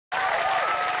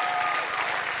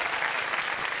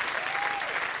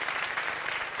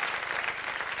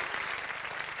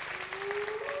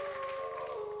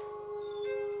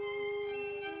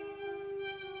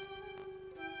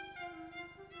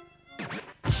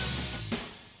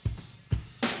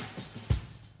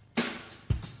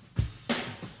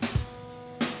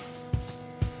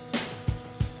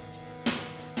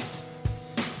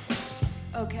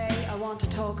Okay, I want to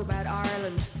talk about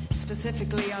Ireland.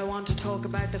 Specifically, I want to talk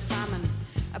about the famine,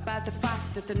 about the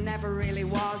fact that there never really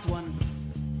was one.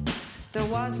 There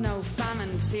was no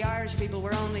famine. See, Irish people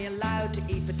were only allowed to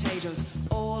eat potatoes.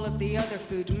 All of the other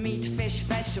food, meat, fish,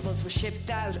 vegetables, were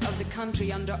shipped out of the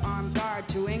country under armed guard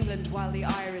to England while the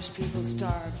Irish people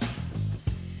starved.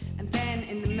 And then,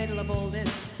 in the middle of all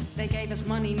this, they gave us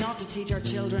money not to teach our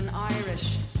children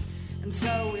Irish. And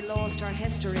so we lost our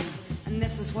history. And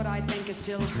this is what I think is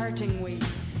still hurting we.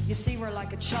 You see, we're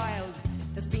like a child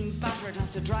that's been battered,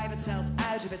 has to drive itself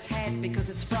out of its head because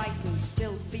it's frightened,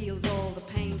 still feels all the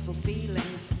painful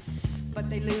feelings. But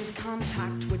they lose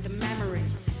contact with the memory.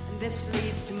 And this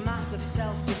leads to massive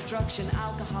self-destruction,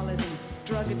 alcoholism,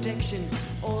 drug addiction,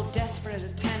 all desperate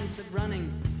attempts at running.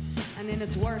 And in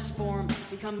its worst form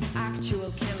becomes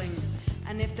actual killing.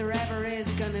 And if there ever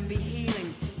is gonna be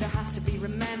healing, there has to be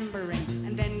remembering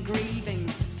and then grieving,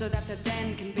 so that there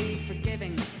then can be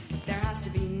forgiving. There has to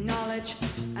be knowledge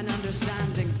and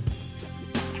understanding.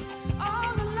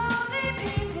 All the lonely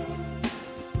people,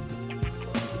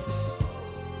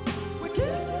 where do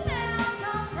they all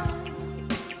come from?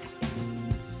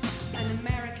 An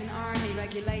American army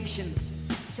regulation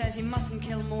says you mustn't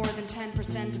kill more than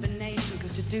 10% of a nation,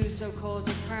 because to do so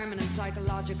causes permanent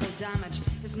psychological damage.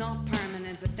 It's not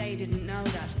permanent, but they didn't know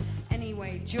that.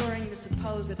 Anyway, during the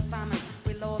supposed famine,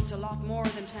 we lost a lot more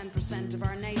than 10% of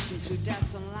our nation through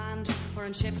deaths on land or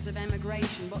in ships of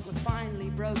emigration. But what finally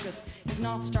broke us is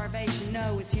not starvation,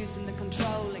 no, it's use in the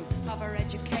controlling of our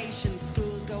education.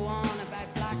 Schools go on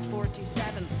about Black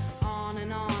 47, on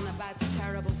and on about the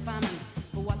terrible famine.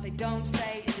 But what they don't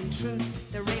say is, in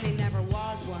truth, there really never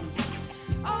was one.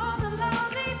 All the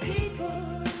lonely people,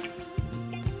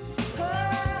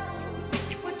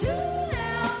 where do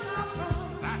they all come from?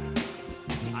 That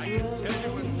I can tell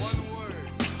you in one word.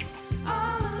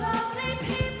 All the lonely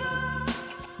people,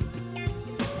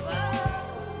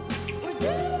 where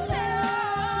do they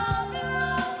all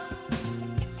belong?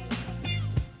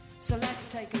 So let's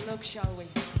take a look, shall we?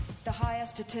 The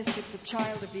highest statistics of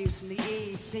child abuse in the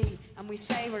EEC, and we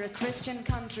say we're a Christian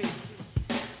country,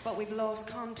 but we've lost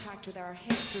contact with our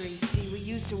history. See, we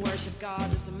used to worship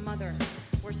God as a mother.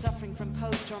 We're suffering from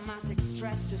post-traumatic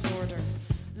stress disorder.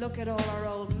 Look at all our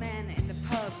old men in the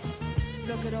pubs.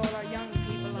 Look at all our young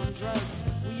people on drugs.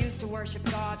 We used to worship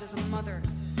God as a mother.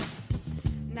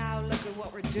 Now look at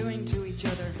what we're doing to each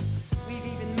other. We've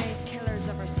even made killers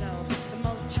of ourselves, the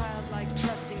most childlike,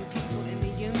 trusting people in the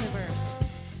universe.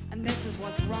 And this is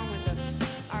what's wrong with us.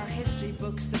 Our history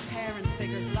books, the parent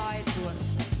figures lied to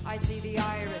us. I see the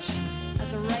Irish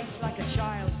as a race like a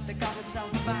child that got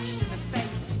itself bashed in the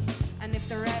face. And if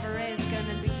there ever is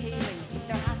gonna be healing,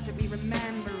 there has to be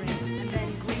remembering and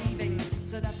then grieving,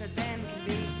 so that there then can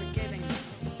be forgiving.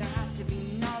 There has to be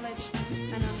knowledge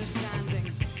and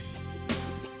understanding.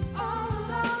 All the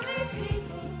lonely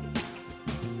people,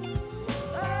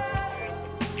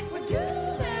 where do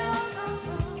they all come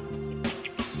from?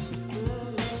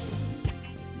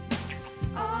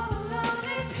 All the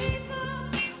lonely people,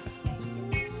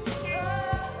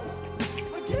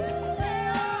 where do they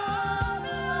all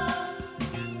belong?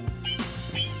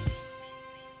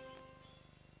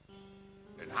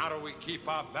 And how do we keep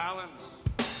our balance?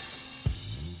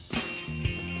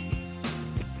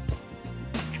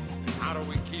 How do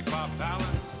we keep our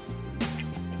balance?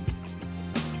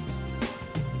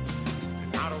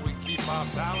 And how do we keep our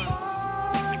balance?